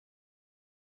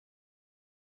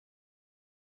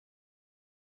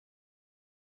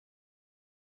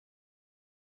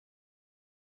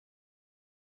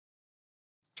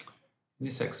In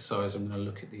this exercise, I'm going to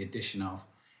look at the addition of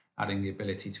adding the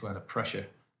ability to add a pressure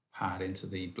pad into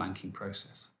the blanking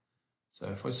process. So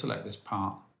if I select this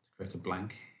part to create a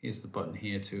blank, here's the button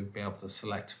here to be able to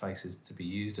select faces to be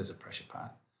used as a pressure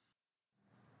pad.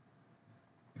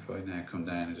 If I now come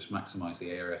down and just maximize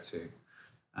the area to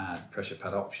add pressure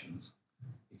pad options,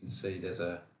 you can see there's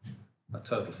a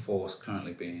total force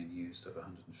currently being used of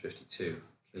 152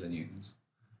 kilonewtons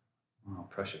on our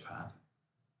pressure pad.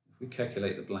 If we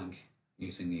calculate the blank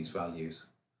using these values,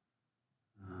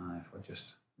 if I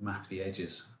just map the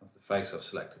edges of the face I've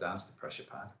selected as the pressure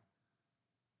pad,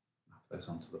 map those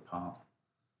onto the part.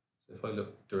 So if I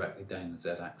look directly down the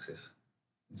z-axis,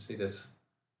 you can see there's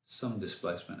some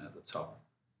displacement at the top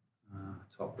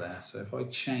there. So if I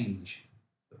change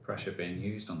the pressure being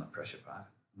used on the pressure pad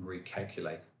and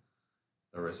recalculate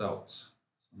the results,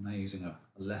 so I'm now using a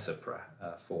lesser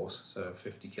force, so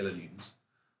 50 kilonewtons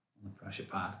on the pressure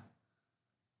pad.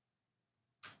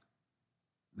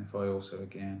 And if I also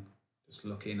again just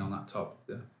look in on that top,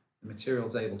 the material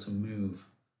is able to move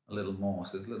a little more,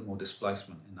 so there's a little more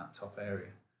displacement in that top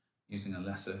area using a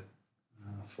lesser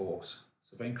force.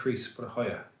 So if I put a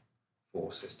higher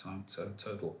force this time, so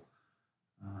total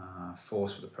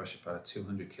force for the pressure pad of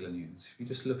 200 kilonewtons. If you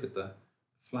just look at the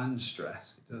flange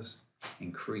stress, it does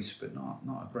increase, but not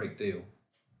a great deal.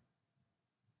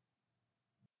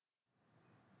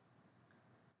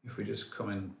 If we just come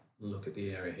and look at the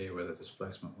area here where the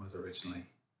displacement was originally,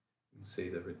 you can see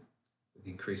that with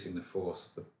increasing the force,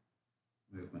 the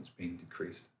movement's been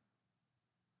decreased.